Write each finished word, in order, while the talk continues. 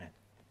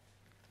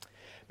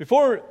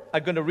Before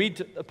I'm going to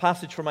read a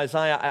passage from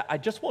Isaiah, I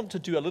just want to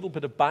do a little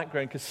bit of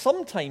background, because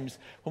sometimes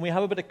when we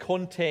have a bit of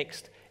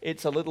context,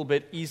 it's a little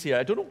bit easier.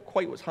 I don't know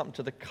quite what's happened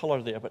to the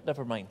color there, but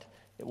never mind.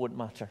 It won't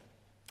matter.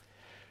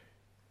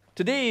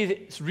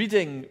 Today's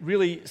reading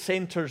really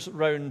centers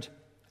around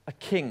a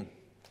king.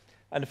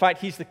 And in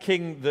fact, he's the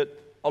king that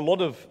a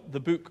lot of the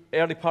book,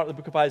 early part of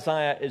the book of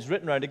Isaiah, is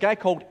written around. A guy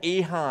called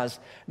Ahaz.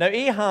 Now,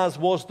 Ahaz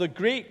was the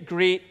great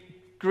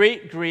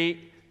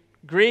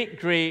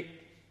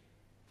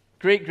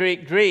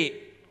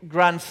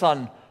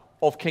grandson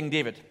of King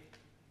David.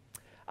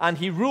 And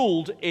he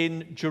ruled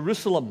in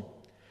Jerusalem.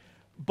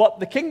 But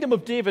the kingdom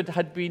of David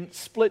had been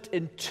split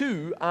in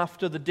two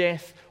after the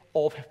death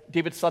of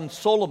David's son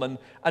Solomon.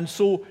 And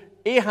so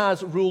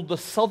Ahaz ruled the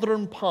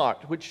southern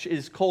part, which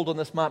is called on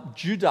this map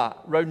Judah,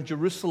 around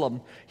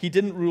Jerusalem. He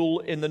didn't rule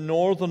in the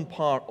northern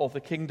part of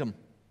the kingdom.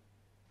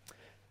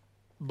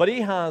 But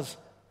Ahaz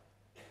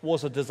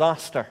was a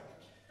disaster.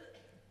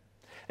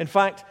 In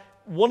fact,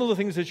 one of the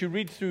things as you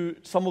read through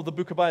some of the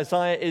book of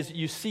Isaiah is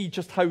you see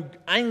just how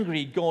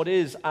angry God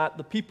is at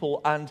the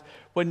people. And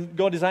when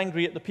God is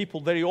angry at the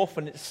people, very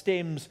often it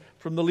stems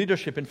from the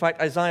leadership. In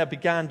fact, Isaiah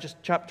began just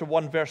chapter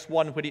 1, verse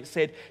 1, where it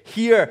said,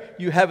 "Hear,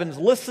 you heavens,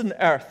 listen,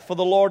 earth, for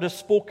the Lord has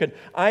spoken.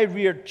 I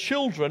reared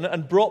children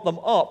and brought them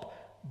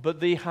up,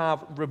 but they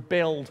have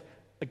rebelled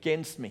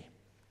against me."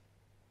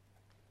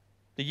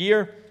 The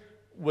year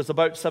was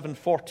about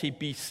 740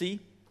 BC.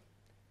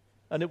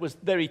 And it was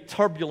very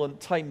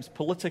turbulent times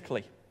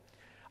politically.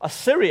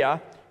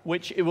 Assyria,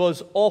 which it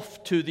was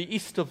off to the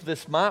east of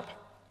this map,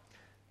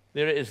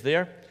 there it is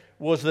there,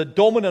 was the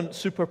dominant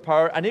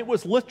superpower, and it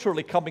was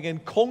literally coming in,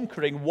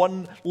 conquering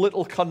one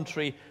little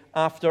country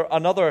after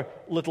another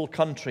little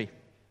country.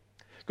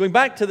 Going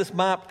back to this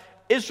map,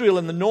 Israel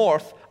in the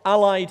north,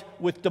 allied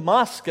with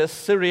Damascus,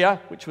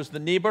 Syria, which was the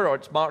neighbor, or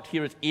it's marked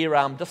here as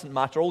Aram, doesn't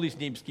matter, all these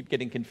names keep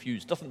getting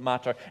confused, doesn't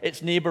matter,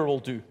 its neighbor will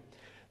do.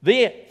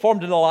 They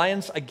formed an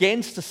alliance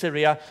against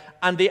Assyria,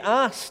 and they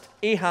asked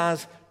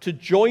Ahaz to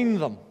join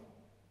them.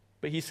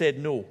 But he said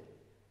no.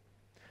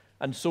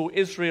 And so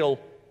Israel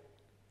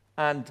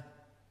and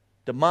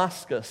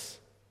Damascus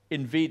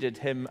invaded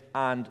him,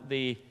 and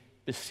they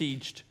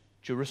besieged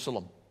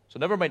Jerusalem. So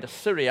never mind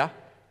Assyria,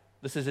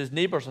 this is his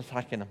neighbors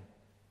attacking him.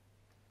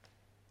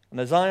 And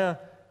Isaiah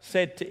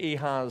said to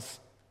Ahaz,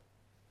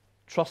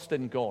 "Trust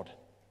in God.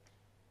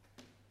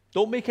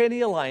 Don't make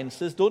any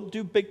alliances. Don't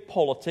do big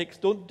politics.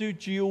 Don't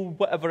do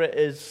whatever it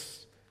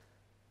is.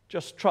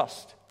 Just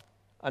trust,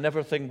 and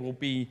everything will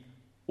be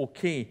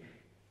okay."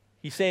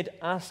 He said,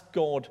 "Ask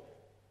God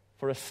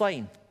for a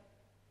sign."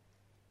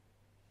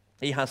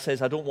 Ahaz says,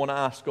 "I don't want to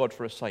ask God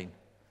for a sign."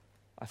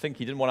 I think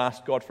he didn't want to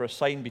ask God for a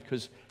sign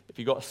because if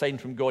he got a sign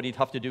from God, he'd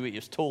have to do what he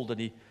was told,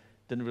 and he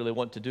didn't really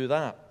want to do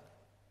that.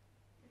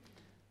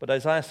 But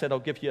Isaiah said, "I'll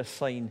give you a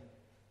sign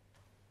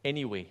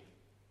anyway.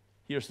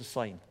 Here's the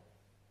sign."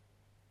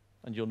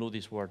 And you'll know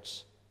these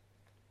words.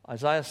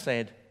 Isaiah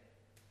said,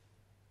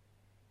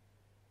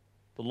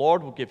 "The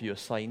Lord will give you a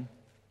sign.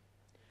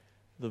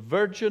 The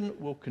virgin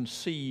will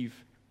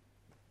conceive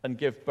and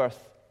give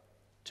birth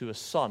to a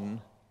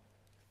son,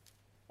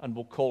 and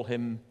will call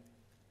him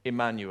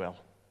Emmanuel."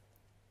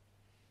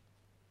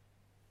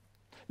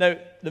 Now,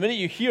 the minute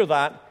you hear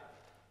that,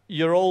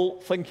 you're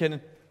all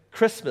thinking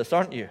Christmas,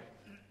 aren't you?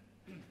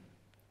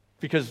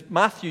 Because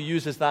Matthew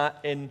uses that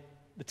in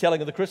the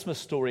telling of the Christmas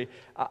story,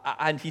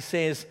 and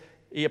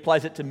he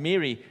applies it to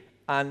Mary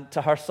and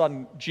to her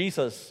son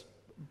Jesus,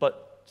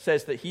 but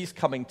says that he's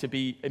coming to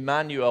be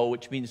Emmanuel,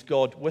 which means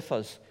God with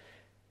us.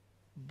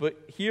 But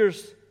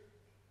here's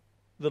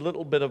the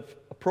little bit of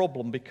a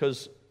problem,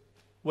 because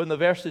when the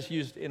verse is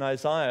used in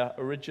Isaiah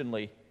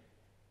originally,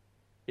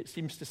 it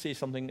seems to say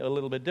something a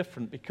little bit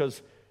different,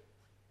 because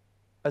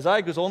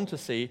Isaiah goes on to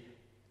say,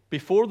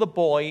 before the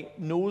boy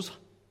knows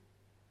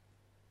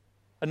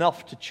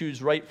enough to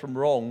choose right from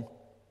wrong,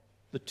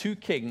 the two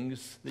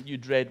kings that you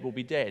dread will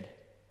be dead.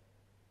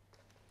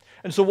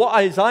 And so what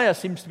Isaiah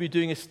seems to be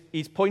doing is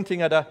he's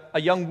pointing at a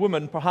young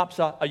woman, perhaps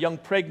a young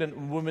pregnant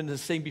woman, and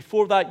saying,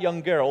 before that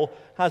young girl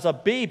has a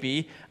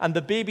baby, and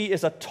the baby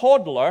is a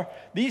toddler,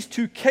 these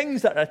two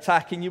kings that are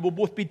attacking you will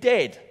both be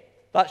dead.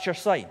 That's your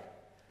sign.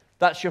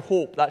 That's your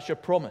hope. That's your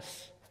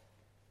promise.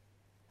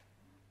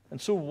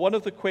 And so one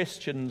of the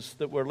questions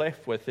that we're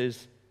left with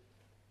is,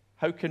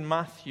 how can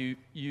Matthew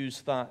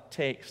use that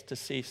text to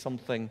say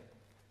something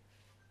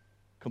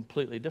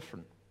completely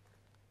different?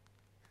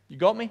 You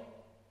got me?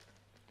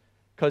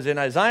 Because in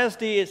Isaiah's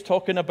day, it's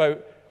talking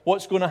about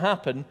what's going to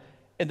happen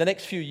in the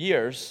next few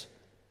years,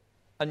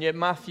 and yet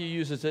Matthew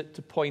uses it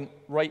to point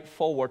right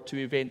forward to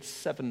events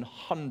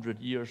 700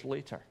 years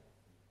later.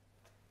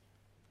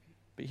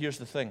 But here's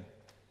the thing.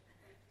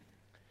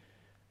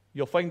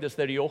 You'll find this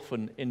very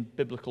often in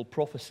biblical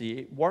prophecy.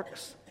 It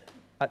works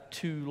at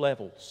two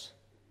levels.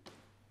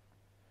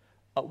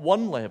 At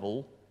one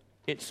level,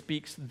 it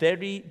speaks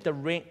very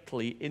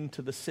directly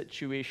into the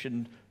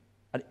situation,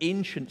 an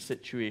ancient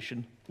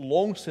situation,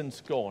 long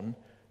since gone,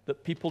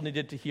 that people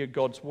needed to hear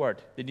God's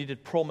word. They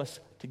needed promise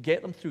to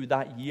get them through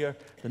that year,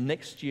 the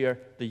next year,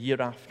 the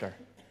year after.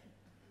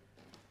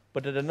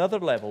 But at another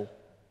level,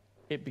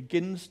 it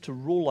begins to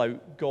roll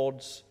out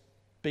God's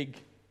big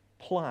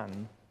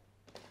plan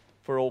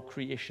for all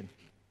creation.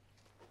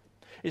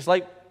 It's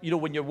like,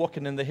 when you're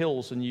walking in the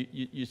hills and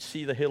you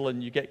see the hill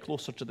and you get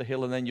closer to the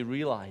hill and then you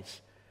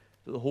realize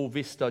that the whole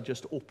vista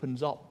just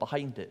opens up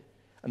behind it.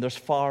 And there's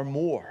far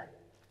more.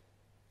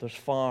 There's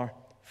far,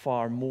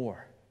 far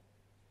more.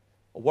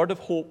 A word of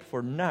hope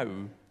for now,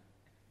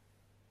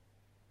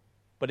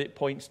 but it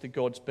points to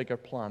God's bigger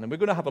plan. And we're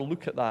going to have a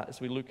look at that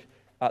as we look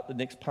at the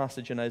next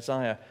passage in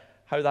Isaiah,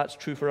 how that's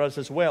true for us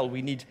as well.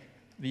 We need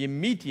the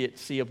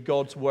immediacy of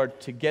God's word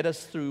to get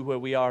us through where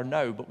we are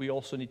now, but we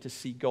also need to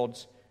see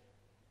God's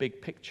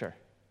big picture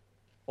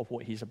of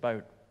what he's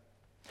about.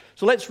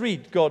 So let's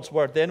read God's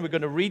word then. We're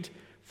going to read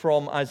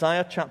from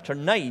Isaiah chapter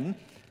 9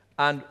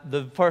 and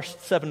the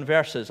first 7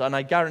 verses. And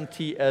I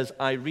guarantee as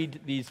I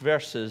read these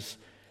verses,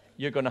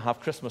 you're going to have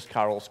Christmas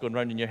carols going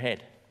round in your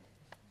head.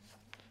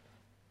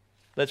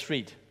 Let's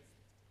read.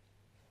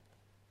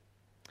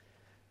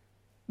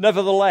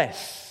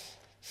 Nevertheless,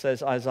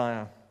 says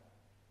Isaiah,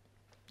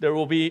 there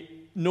will be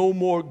no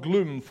more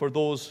gloom for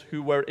those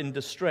who were in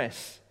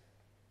distress.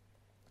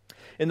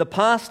 In the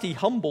past, he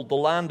humbled the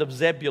land of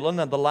Zebulun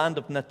and the land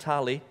of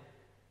Naphtali,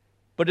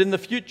 but in the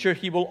future,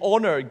 he will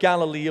honor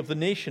Galilee of the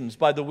nations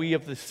by the way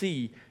of the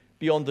sea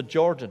beyond the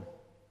Jordan.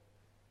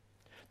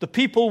 The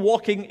people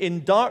walking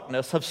in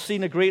darkness have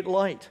seen a great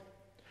light.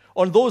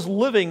 On those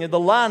living in the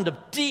land of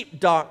deep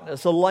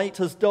darkness, a light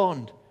has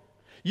dawned.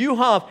 You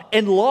have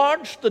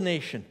enlarged the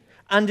nation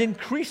and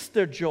increased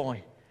their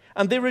joy.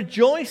 And they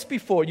rejoice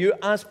before you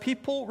as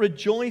people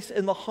rejoice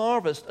in the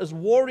harvest, as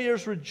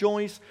warriors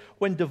rejoice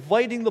when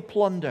dividing the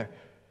plunder.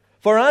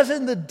 For as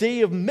in the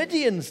day of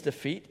Midian's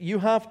defeat, you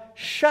have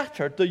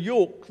shattered the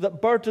yoke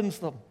that burdens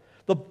them,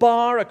 the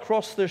bar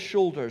across their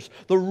shoulders,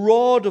 the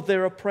rod of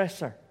their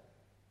oppressor.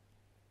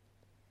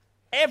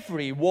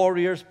 Every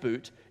warrior's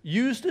boot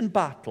used in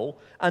battle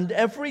and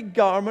every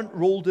garment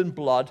rolled in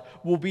blood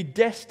will be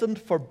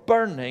destined for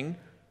burning,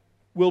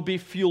 will be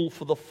fuel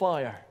for the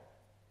fire.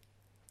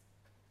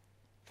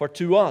 For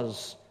to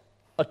us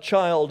a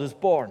child is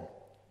born,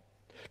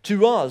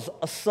 to us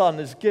a son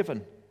is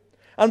given,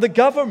 and the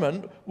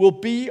government will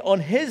be on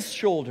his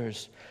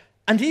shoulders,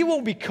 and he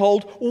will be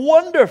called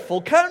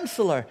Wonderful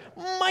Counselor,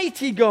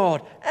 Mighty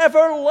God,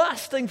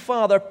 Everlasting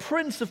Father,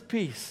 Prince of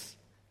Peace.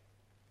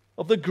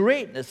 Of the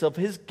greatness of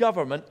his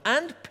government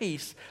and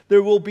peace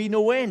there will be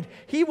no end.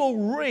 He will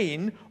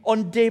reign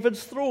on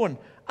David's throne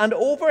and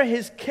over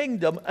his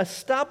kingdom,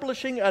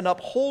 establishing and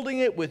upholding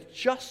it with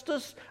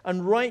justice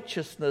and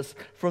righteousness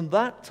from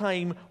that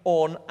time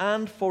on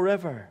and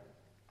forever.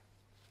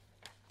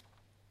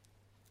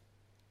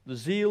 The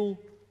zeal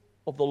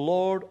of the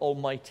Lord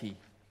Almighty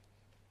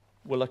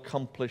will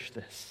accomplish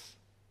this.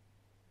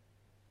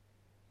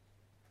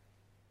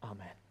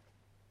 Amen.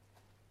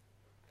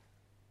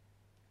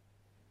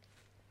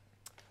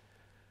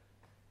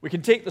 We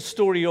can take the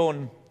story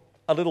on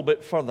a little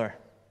bit further.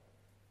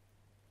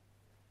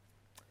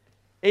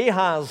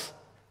 Ahaz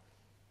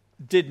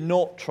did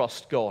not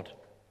trust God.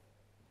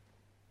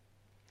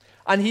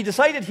 And he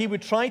decided he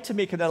would try to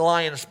make an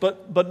alliance,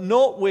 but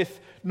not with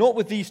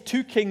these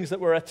two kings that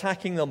were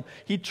attacking them.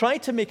 He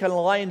tried to make an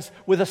alliance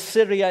with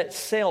Assyria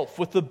itself,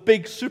 with the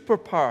big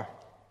superpower.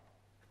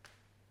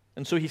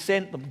 And so he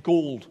sent them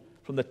gold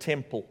from the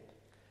temple.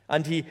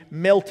 And he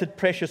melted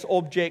precious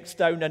objects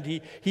down,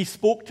 and he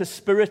spoke to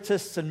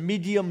spiritists and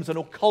mediums and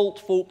occult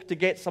folk to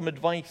get some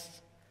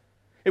advice.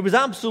 It was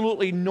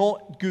absolutely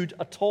not good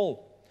at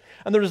all.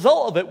 And the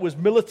result of it was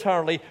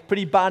militarily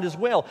pretty bad as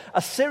well.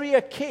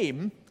 Assyria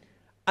came,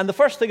 and the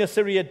first thing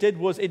Assyria did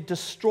was it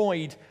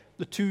destroyed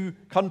the two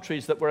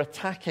countries that were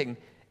attacking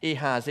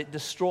Ahaz. It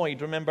destroyed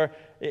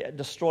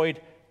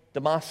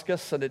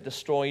Damascus, and it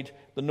destroyed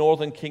the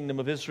northern kingdom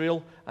of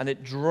Israel, and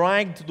it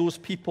dragged those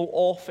people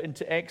off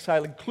into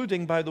exile,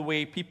 including, by the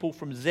way, people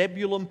from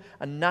Zebulun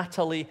and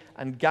Naphtali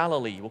and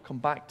Galilee. We'll come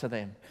back to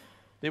them.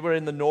 They were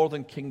in the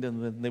northern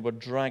kingdom, and they were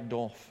dragged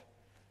off.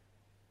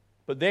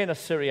 But then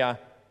Assyria,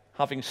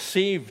 having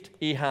saved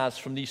Ahaz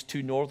from these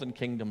two northern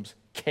kingdoms,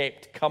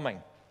 kept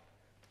coming,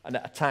 and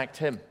it attacked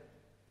him.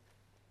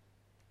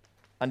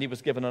 And he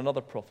was given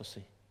another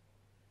prophecy.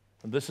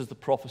 And this is the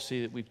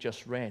prophecy that we've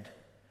just read.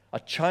 A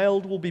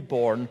child will be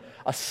born,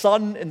 a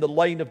son in the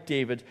line of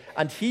David,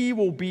 and he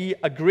will be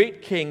a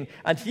great king,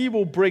 and he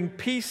will bring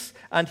peace,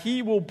 and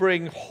he will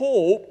bring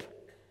hope.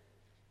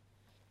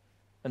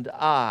 And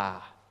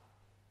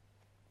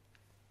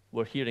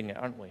we're hearing it,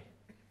 aren't we?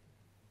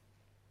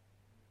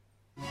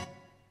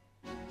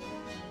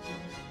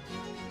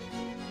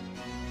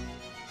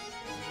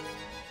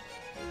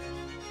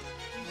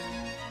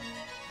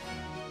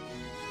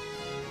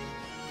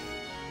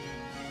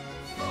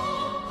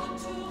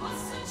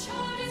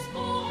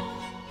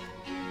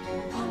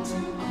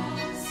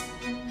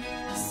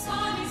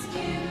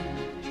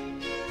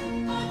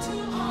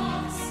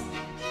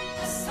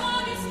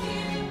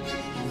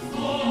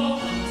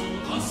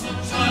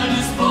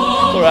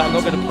 All right, I'm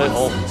not going to play it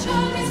all. Unto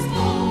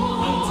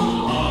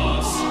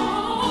us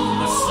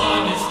a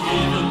son is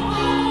given.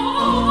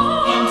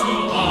 Unto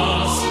us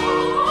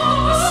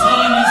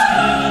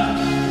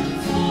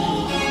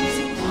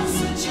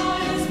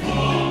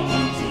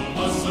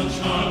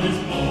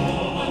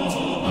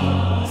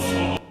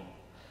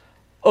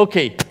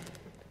Okay,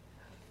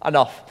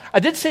 enough. I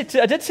did say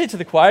to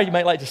the choir, you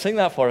might like to sing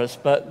that for us,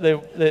 but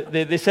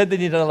they said they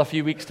need another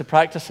few weeks to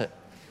practice it.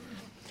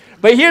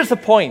 But here's the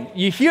point.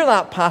 You hear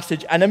that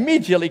passage, and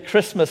immediately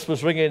Christmas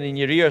was ringing in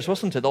your ears,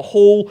 wasn't it? The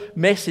whole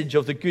message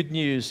of the good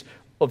news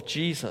of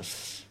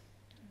Jesus.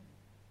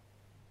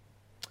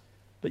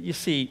 But you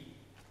see,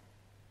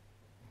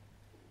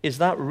 is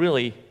that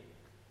really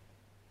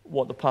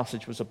what the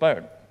passage was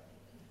about?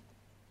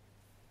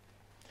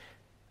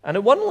 And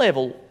at one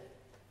level,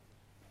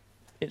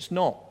 it's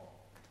not.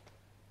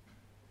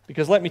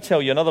 Because let me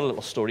tell you another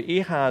little story.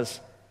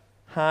 Ahaz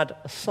had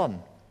a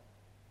son.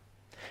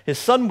 His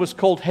son was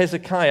called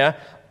Hezekiah,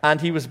 and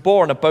he was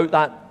born about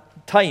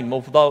that time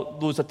of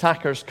those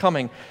attackers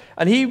coming.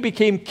 And he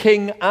became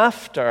king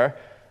after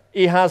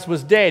Ahaz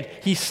was dead.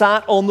 He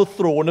sat on the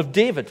throne of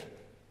David,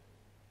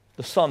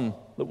 the son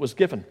that was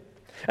given.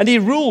 And he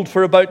ruled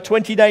for about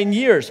 29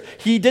 years.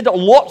 He did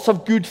lots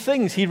of good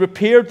things. He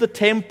repaired the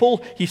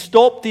temple. He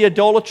stopped the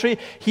idolatry.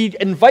 He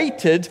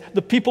invited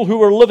the people who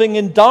were living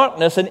in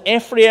darkness in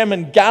Ephraim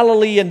and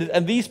Galilee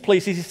and these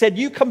places. He said,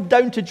 you come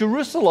down to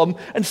Jerusalem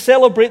and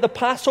celebrate the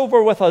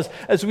Passover with us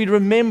as we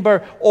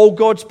remember all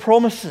God's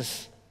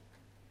promises.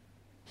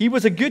 He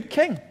was a good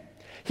king.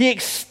 He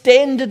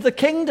extended the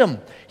kingdom.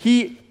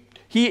 He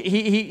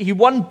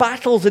won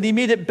battles and he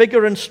made it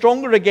bigger and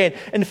stronger again.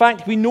 In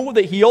fact, we know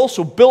that he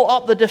also built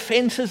up the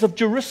defenses of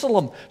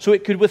Jerusalem so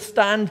it could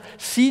withstand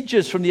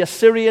sieges from the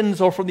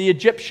Assyrians or from the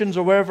Egyptians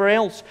or wherever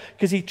else,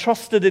 because he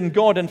trusted in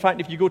God. In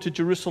fact, if you go to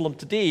Jerusalem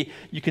today,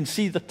 you can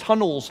see the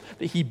tunnels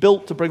that he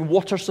built to bring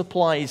water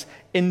supplies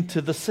into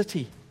the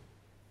city.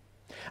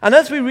 And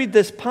as we read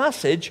this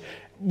passage,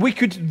 we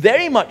could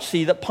very much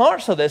see that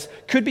parts of this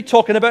could be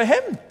talking about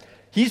him.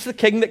 He's the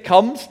king that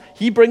comes.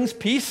 He brings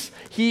peace.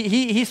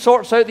 He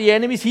sorts out the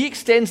enemies. He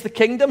extends the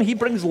kingdom. He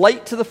brings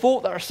light to the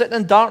folk that are sitting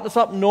in darkness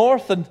up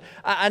north.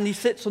 And he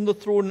sits on the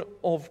throne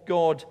of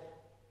God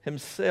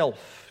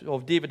himself,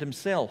 of David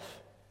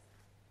himself.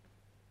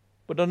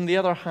 But on the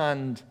other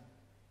hand,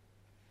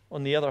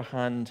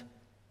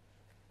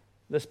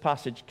 this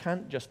passage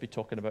can't just be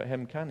talking about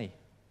him, can he?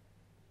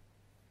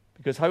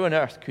 Because how on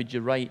earth could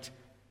you write,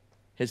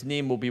 his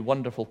name will be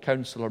Wonderful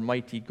Counselor,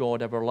 Mighty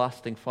God,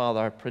 Everlasting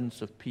Father,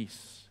 Prince of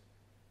Peace,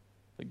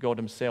 that God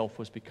himself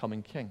was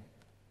becoming king?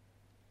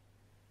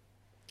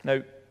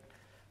 Now,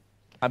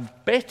 I'm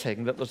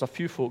betting that there's a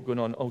few folk going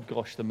on, oh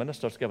gosh, the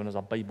minister's given us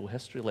a Bible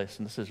history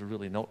lesson. This is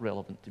really not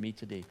relevant to me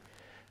today.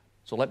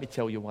 So let me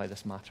tell you why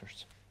this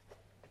matters.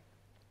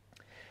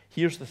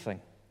 Here's the thing.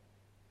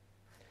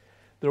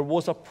 There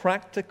was a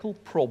practical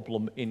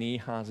problem in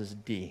Ahaz's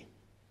day.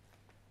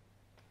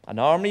 An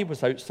army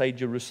was outside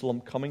Jerusalem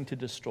coming to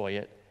destroy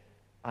it,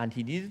 and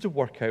he needed to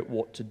work out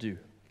what to do.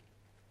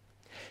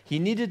 He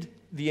needed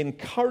the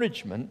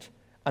encouragement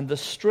and the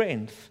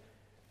strength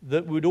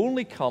that would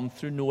only come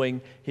through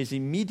knowing his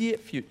immediate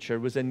future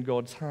was in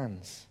God's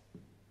hands.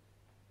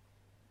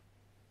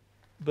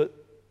 But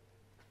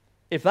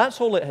if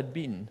that's all it had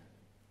been,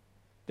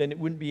 then it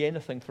wouldn't be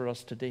anything for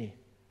us today.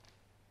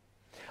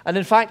 And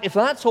in fact, if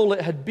that's all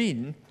it had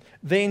been,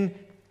 then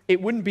it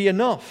wouldn't be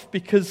enough,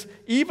 because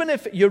even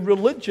if your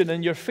religion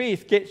and your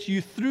faith gets you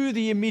through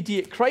the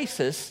immediate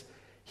crisis,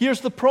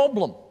 here's the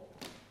problem.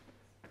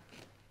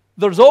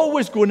 There's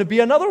always going to be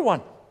another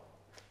one,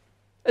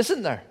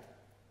 isn't there?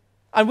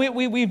 And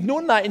we've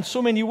known that in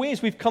so many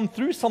ways. We've come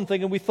through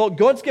something and we thought,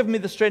 God's given me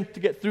the strength to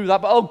get through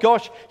that, but oh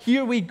gosh,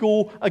 here we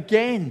go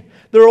again.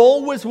 There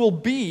always will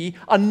be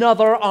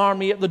another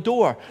army at the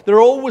door. There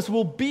always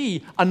will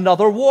be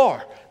another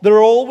war. There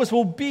always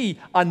will be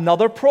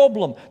another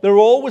problem. There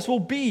always will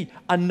be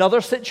another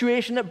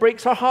situation that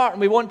breaks our heart and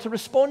we want to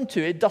respond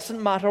to. It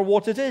doesn't matter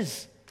what it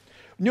is.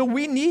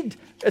 We need,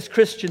 as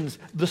Christians,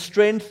 the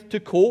strength to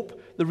cope,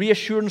 the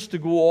reassurance to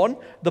go on,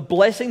 the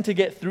blessing to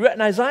get through it.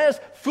 And Isaiah's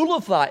full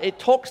of that. It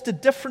talks to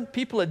different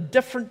people at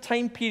different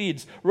time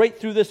periods right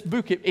through this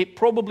book. It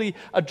probably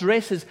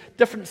addresses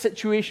different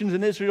situations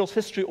in Israel's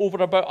history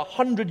over about a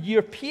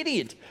 100-year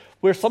period,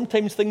 where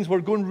sometimes things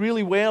were going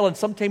really well and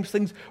sometimes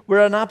things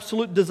were an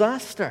absolute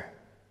disaster.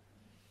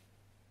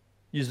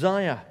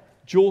 Uzziah,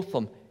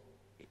 Jotham,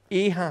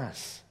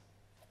 Ahaz.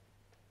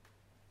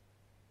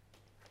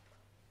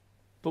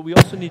 But we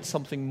also need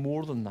something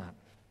more than that.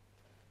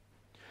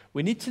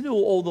 We need to know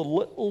all the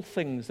little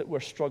things that we're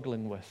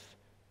struggling with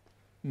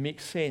make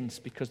sense,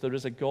 because there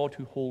is a God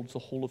who holds the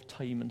whole of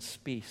time and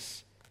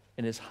space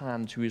in his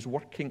hands, who is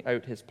working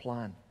out his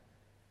plan.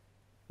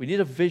 We need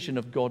a vision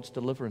of God's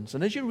deliverance.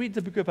 And as you read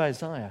the book of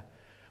Isaiah,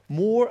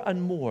 more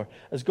and more,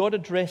 as God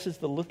addresses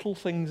the little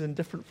things in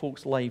different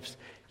folks' lives,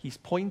 he's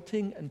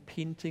pointing and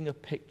painting a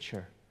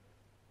picture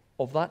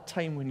of that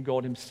time when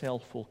God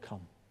himself will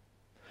come.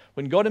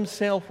 When God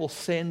himself will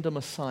send a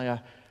Messiah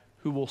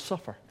who will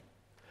suffer.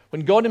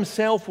 When God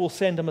himself will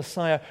send a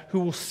Messiah who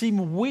will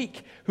seem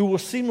weak, who will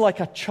seem like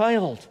a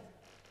child,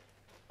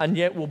 and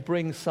yet will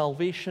bring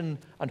salvation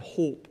and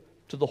hope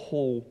to the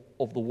whole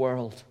of the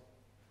world.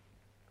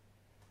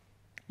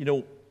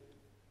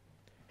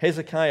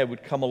 Hezekiah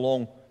would come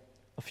along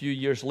a few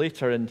years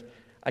later, and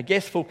I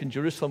guess folk in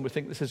Jerusalem would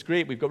think this is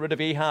great. We've got rid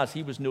of Ahaz.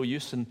 He was no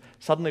use, and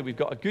suddenly we've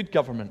got a good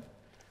government.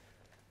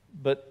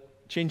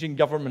 But changing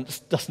governments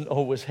doesn't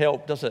always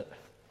help, does it?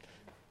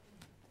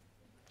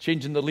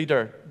 Changing the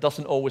leader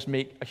doesn't always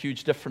make a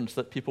huge difference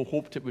that people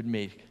hoped it would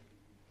make.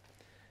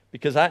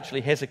 Because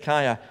actually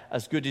Hezekiah,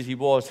 as good as he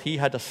was, he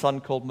had a son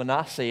called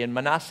Manasseh, and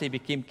Manasseh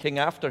became king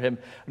after him.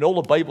 And all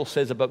the Bible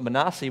says about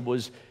Manasseh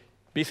was,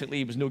 basically,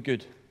 he was no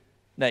good.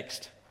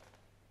 Next.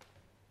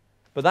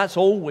 But that's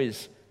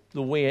always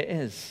the way it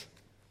is.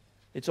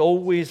 It's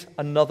always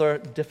another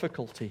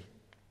difficulty.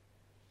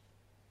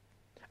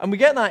 And we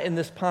get that in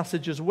this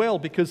passage as well,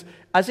 because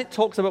as it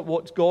talks about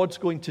what God's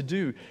going to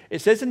do,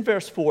 it says in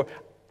verse 4,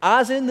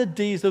 as in the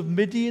days of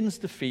Midian's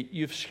defeat,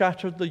 you've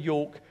shattered the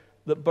yoke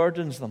that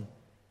burdens them.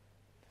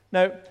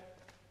 Now,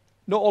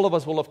 not all of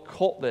us will have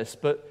caught this,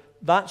 but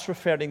that's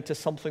referring to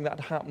something that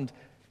had happened,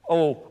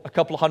 a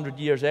couple of hundred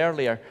years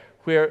earlier,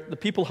 where the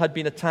people had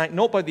been attacked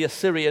not by the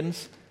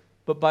Assyrians,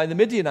 but by the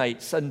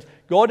Midianites. And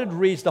God had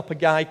raised up a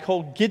guy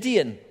called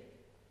Gideon.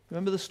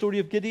 Remember the story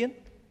of Gideon?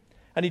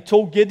 And he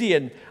told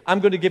Gideon, I'm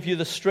going to give you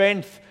the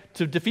strength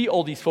to defeat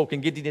all these folk.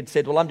 And Gideon had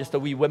said, well, I'm just a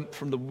wee wimp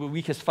from the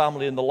weakest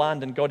family in the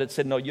land. And God had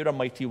said, no, you're a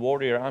mighty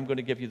warrior. I'm going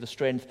to give you the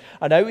strength.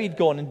 And out he'd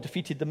gone and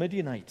defeated the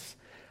Midianites.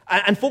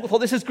 And folk thought,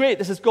 this is great.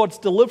 This is God's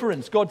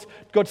deliverance. God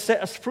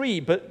set us free.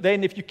 But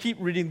then if you keep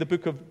reading the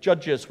book of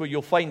Judges where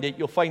you'll find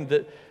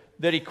that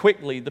very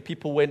quickly the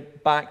people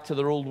went back to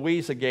their old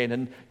ways again.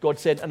 And God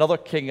sent another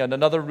king and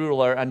another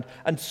ruler.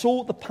 And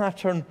so the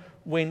pattern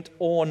went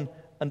on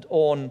and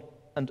on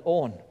and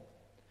on.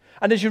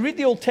 And as you read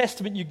the Old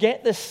Testament, you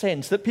get this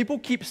sense that people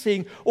keep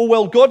saying, oh,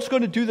 well, God's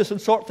going to do this and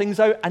sort things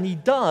out. And he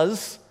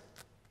does,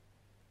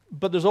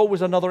 but there's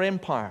always another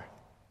empire.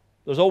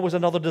 There's always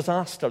another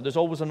disaster. There's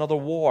always another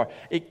war.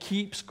 It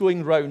keeps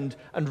going round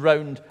and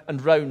round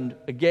and round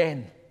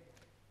again.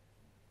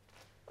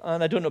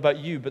 And I don't know about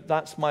you, but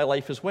that's my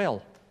life as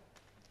well.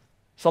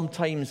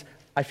 Sometimes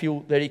I feel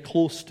very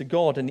close to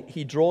God, and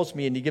he draws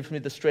me and he gives me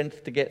the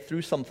strength to get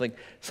through something.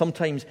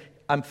 Sometimes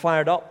I'm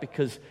fired up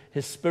because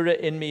his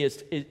spirit in me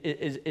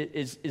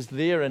is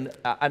there, and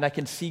I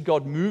can see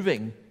God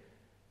moving.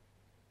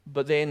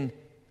 But then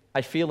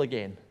I fail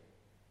again,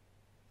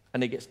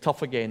 and it gets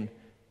tough again,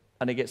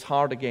 and it gets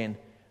hard again.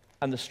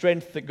 And the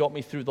strength that got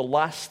me through the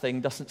last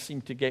thing doesn't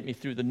seem to get me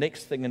through the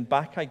next thing, and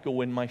back I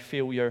go in my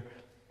failure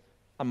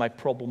and my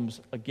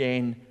problems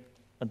again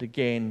and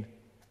again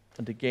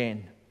and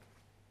again.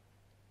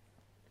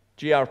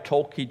 J.R.R.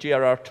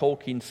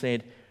 Tolkien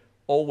said,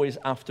 always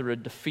after a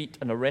defeat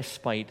and a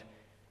respite,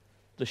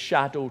 the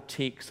shadow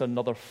takes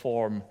another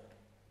form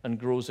and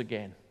grows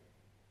again.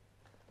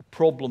 The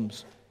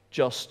problems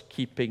just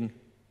keeping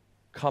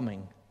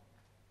coming.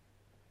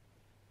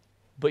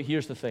 But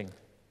here's the thing.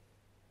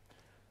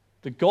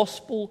 The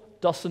gospel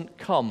doesn't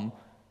come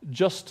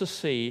just to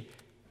say,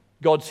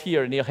 God's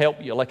here and he'll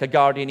help you like a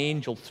guardian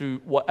angel through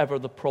whatever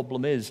the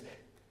problem is.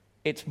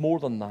 It's more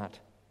than that.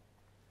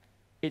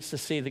 It's to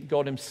say that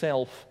God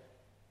himself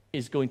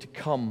is going to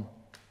come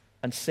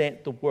and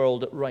set the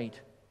world right.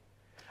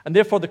 And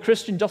therefore, the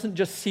Christian doesn't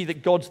just see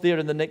that God's there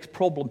in the next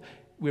problem.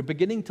 We're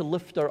beginning to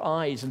lift our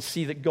eyes and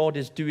see that God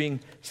is doing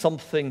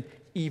something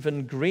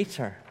even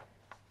greater.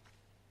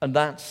 And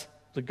that's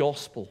the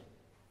gospel.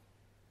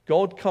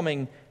 God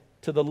coming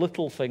to the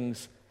little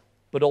things,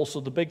 but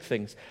also the big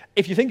things.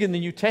 If you think in the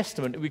New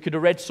Testament, we could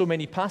have read so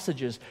many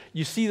passages.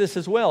 You see this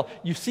as well.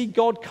 You see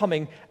God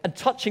coming and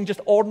touching just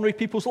ordinary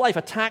people's life.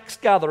 A tax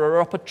gatherer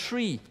up a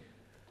tree.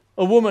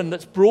 A woman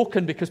that's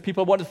broken because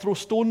people want to throw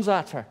stones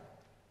at her.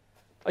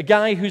 A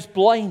guy who's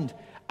blind.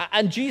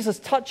 And Jesus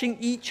touching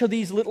each of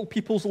these little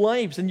people's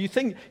lives. And you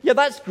think, yeah,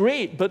 that's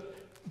great, but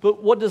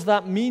what does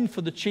that mean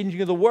for the changing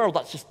of the world?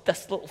 That's just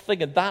this little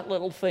thing and that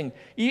little thing.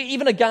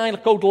 Even a guy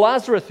called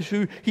Lazarus,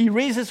 who he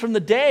raises from the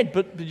dead.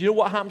 But do you know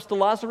what happens to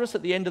Lazarus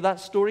at the end of that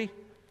story?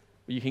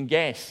 Well, you can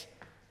guess.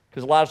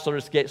 Because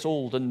Lazarus gets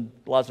old and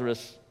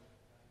Lazarus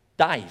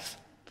dies.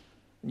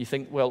 And you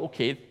think, well,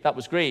 okay, that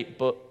was great,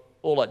 but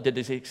all it did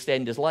is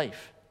extend his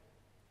life.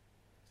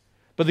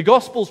 But the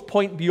Gospels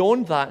point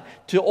beyond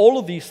that to all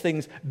of these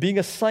things being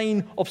a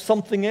sign of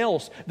something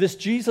else. This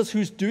Jesus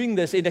who's doing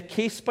this in a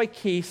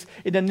case-by-case,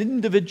 in an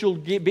individual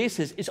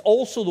basis, is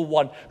also the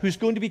one who's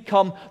going to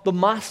become the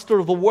master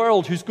of the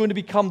world, who's going to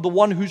become the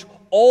one whose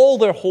all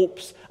their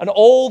hopes and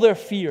all their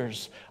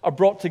fears are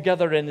brought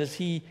together in as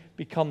he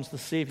becomes the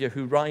Savior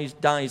who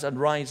dies and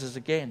rises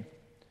again.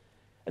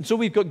 And so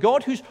we've got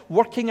God who's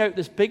working out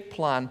this big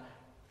plan,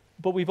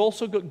 but we've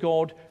also got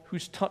God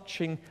who's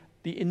touching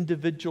the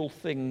individual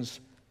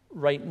things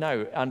right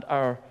now and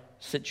our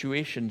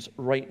situations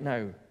right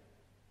now.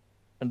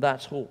 And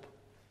that's hope.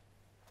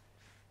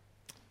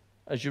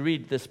 As you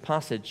read this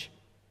passage,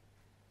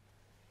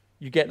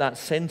 you get that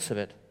sense of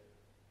it.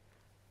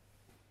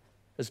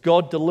 As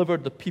God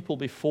delivered the people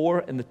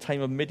before in the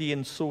time of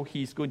Midian, so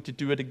he's going to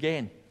do it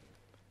again.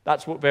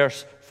 That's what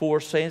verse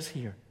 4 says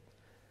here.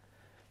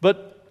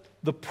 But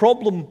the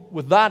problem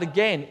with that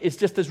again is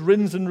just this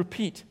rinse and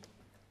repeat.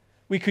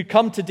 We could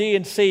come today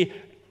and say,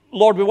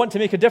 Lord, we want to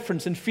make a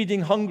difference in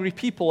feeding hungry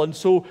people, and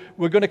so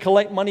we're going to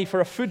collect money for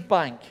a food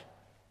bank.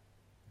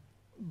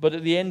 But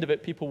at the end of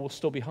it, people will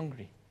still be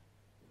hungry.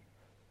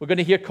 We're going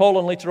to hear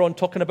Colin later on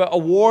talking about a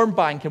warm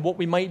bank and what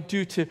we might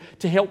do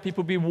to help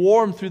people be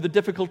warm through the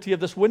difficulty of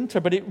this winter,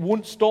 but it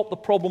won't stop the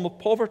problem of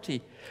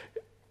poverty.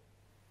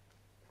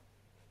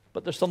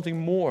 But there's something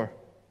more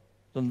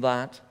than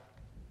that,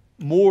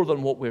 more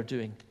than what we're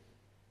doing.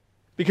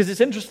 Because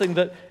it's interesting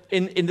that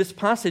in this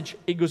passage,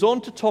 it goes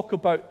on to talk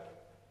about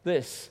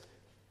this,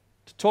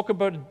 to talk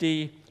about a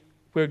day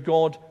where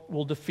God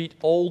will defeat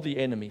all the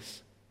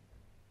enemies.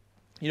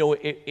 You know,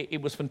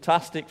 it was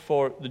fantastic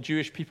for the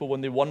Jewish people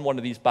when they won one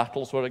of these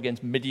battles, whether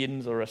against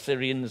Midians or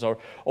Assyrians or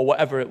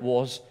whatever it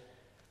was.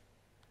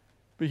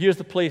 But here's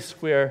the place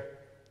where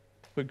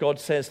God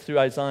says through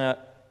Isaiah,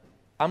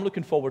 I'm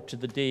looking forward to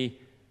the day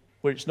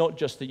where it's not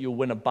just that you'll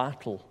win a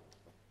battle,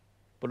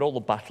 but all the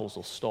battles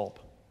will stop.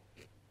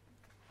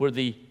 Where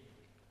the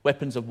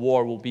weapons of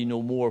war will be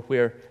no more,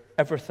 where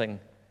everything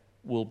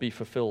will be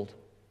fulfilled.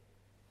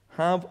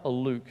 Have a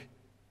look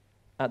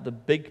at the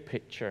big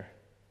picture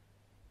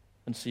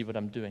and see what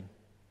I'm doing.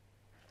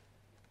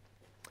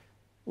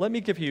 Let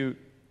me give you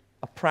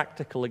a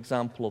practical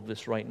example of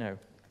this right now.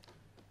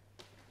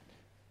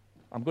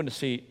 I'm going to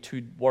say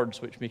two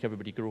words which make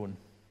everybody groan.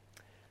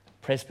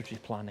 Presbytery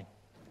planning.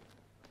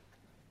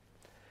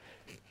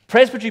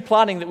 Presbytery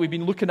planning that we've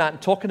been looking at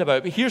and talking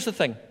about, but here's the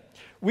thing.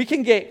 We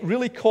can get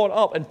really caught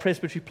up in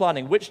presbytery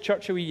planning. Which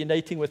church are we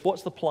uniting with?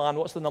 What's the plan?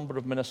 What's the number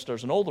of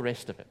ministers? And all the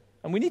rest of it.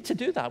 And we need to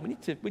do that. We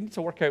need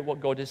to work out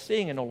what God is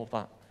saying and all of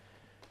that.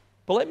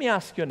 But let me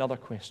ask you another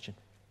question.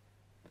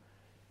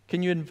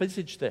 Can you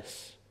envisage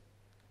this?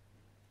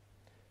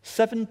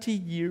 70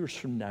 years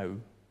from now,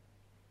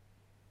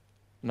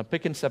 and I'm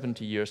picking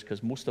 70 years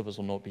because most of us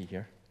will not be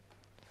here.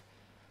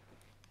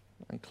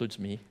 That includes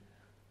me.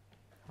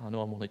 I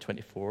know I'm only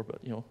 24,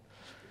 but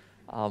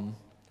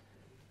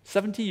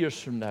 70 years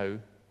from now,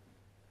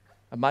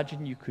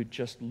 imagine you could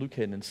just look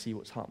in and see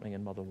what's happening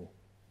in Motherwell.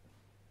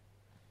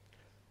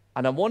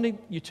 And I'm wanting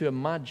you to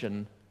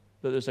imagine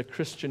that there's a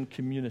Christian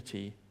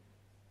community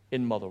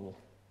in Motherwell.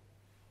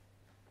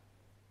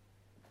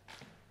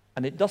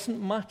 And it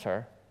doesn't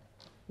matter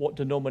what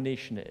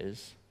denomination it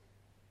is.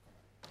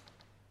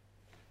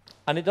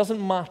 And it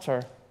doesn't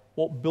matter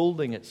what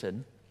building it's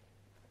in,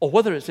 or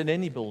whether it's in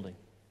any building.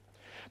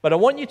 But I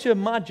want you to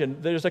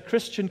imagine there's a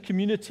Christian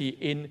community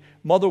in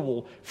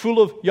Motherwell full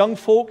of young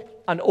folk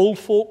and old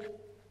folk,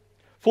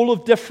 full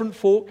of different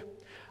folk,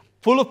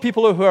 full of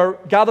people who are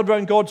gathered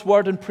around God's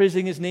word and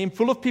praising his name,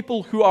 full of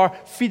people who are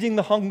feeding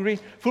the hungry,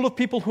 full of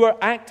people who are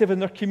active in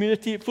their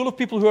community, full of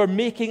people who are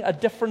making a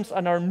difference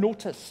and are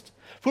noticed,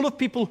 full of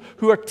people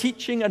who are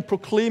teaching and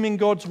proclaiming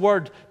God's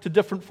word to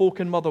different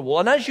folk in Motherwell.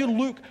 And as you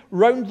look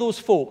round those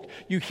folk,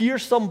 you hear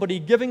somebody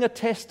giving a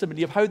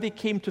testimony of how they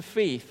came to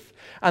faith.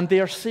 And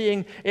they are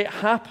saying, it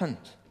happened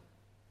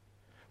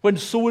when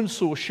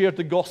so-and-so shared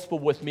the gospel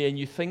with me, and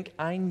you think,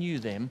 I knew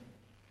them.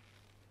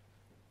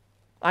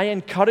 I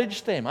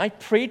encouraged them. I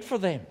prayed for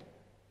them.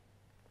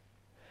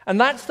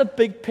 And that's the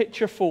big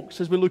picture, folks,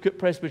 as we look at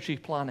presbytery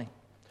planning.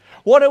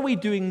 What are we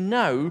doing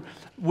now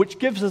which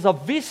gives us a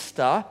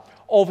vista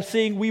of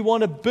saying we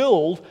want to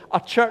build a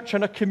church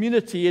and a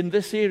community in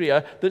this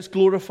area that's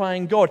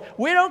glorifying God?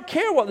 We don't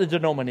care what the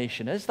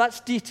denomination is. That's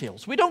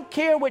details. We don't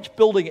care which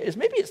building it is.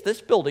 Maybe it's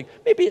this building.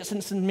 Maybe it's in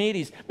St.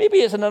 Mary's. Maybe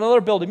it's in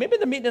another building. Maybe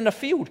they're meeting in a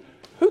field.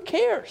 Who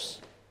cares?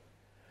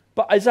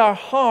 But is our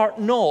heart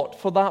not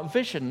for that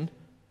vision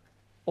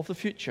of the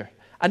future?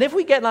 And if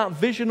we get that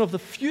vision of the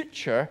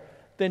future,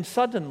 then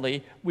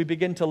suddenly we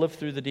begin to live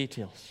through the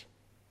details.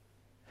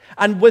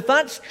 And with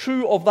that's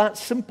true of that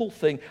simple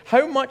thing,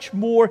 how much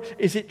more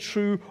is it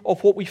true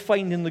of what we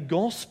find in the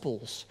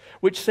Gospels,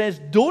 which says,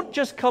 don't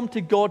just come to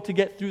God to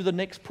get through the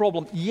next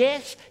problem.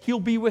 Yes, he'll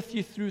be with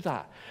you through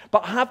that.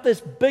 But have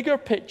this bigger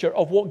picture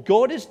of what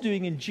God is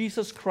doing in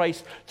Jesus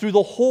Christ through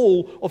the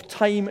whole of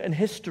time and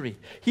history.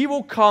 He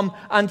will come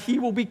and he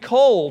will be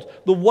called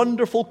the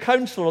Wonderful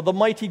Counselor, the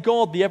Mighty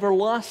God, the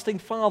Everlasting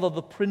Father,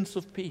 the Prince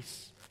of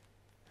Peace.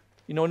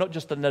 You know, not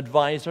just an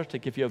advisor to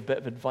give you a bit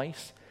of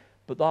advice,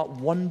 but that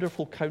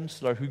wonderful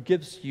counselor who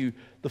gives you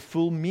the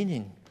full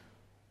meaning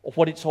of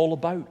what it's all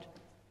about,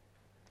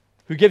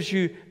 who gives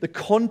you the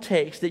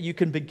context that you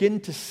can begin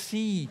to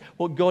see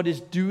what God is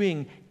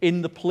doing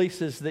in the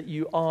places that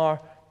you are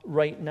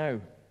right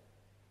now.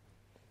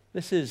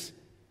 This is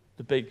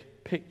the big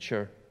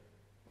picture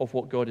of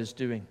what God is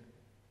doing.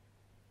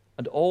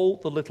 And all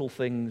the little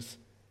things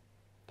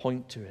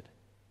point to it.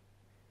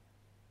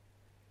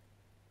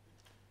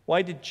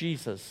 Why did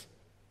Jesus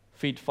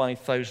feed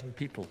 5,000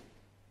 people?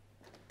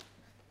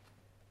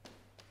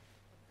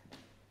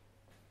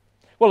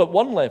 Well, at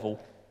one level,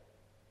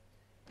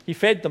 he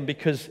fed them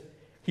because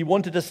he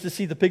wanted us to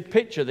see the big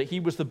picture, that he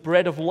was the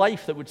bread of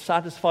life that would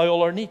satisfy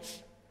all our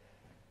needs.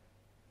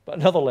 But at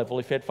another level,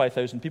 he fed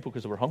 5,000 people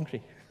because they were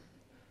hungry.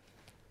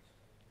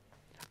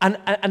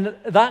 And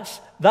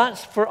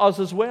that's for us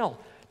as well,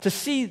 to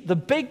see the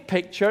big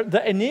picture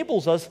that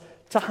enables us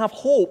to have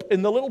hope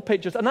in the little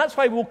pictures. And that's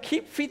why we'll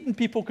keep feeding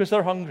people because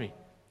they're hungry.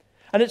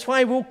 And it's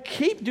why we'll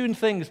keep doing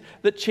things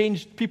that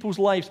change people's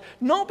lives.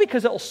 Not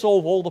because it'll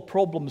solve all the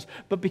problems,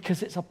 but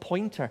because it's a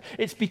pointer.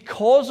 It's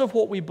because of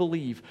what we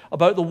believe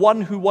about the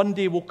one who one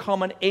day will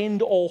come and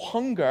end all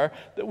hunger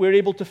that we're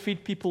able to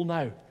feed people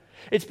now.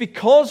 It's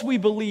because we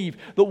believe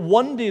that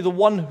one day the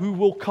one who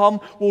will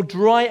come will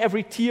dry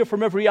every tear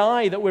from every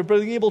eye, that we're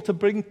being able to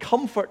bring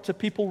comfort to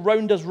people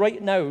around us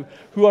right now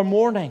who are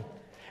mourning.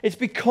 It's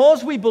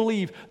because we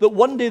believe that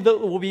one day there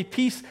will be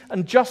peace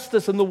and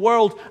justice in the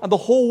world and the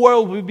whole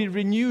world will be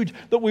renewed,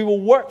 that we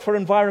will work for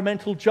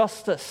environmental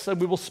justice and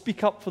we will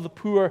speak up for the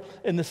poor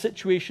in the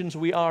situations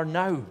we are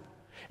now.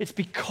 It's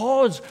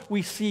because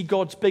we see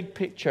God's big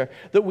picture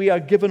that we are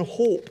given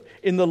hope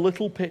in the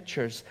little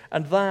pictures,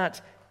 and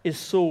that is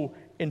so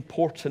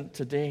important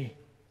today.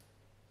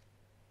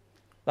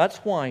 That's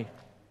why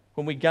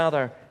when we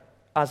gather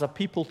as a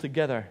people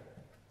together,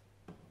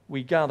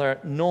 we gather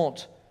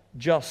not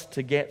just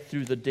to get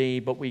through the day,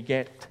 but we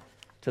get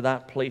to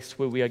that place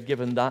where we are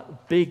given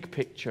that big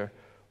picture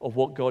of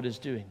what God is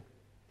doing.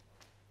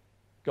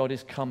 God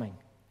is coming.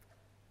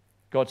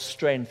 God's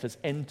strength has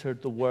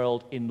entered the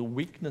world in the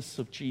weakness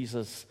of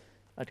Jesus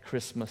at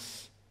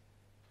Christmas.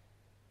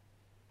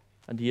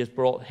 And he has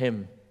brought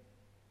him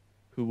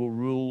who will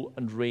rule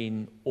and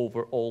reign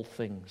over all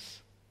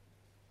things.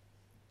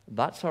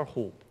 That's our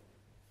hope,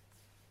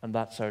 and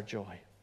that's our joy.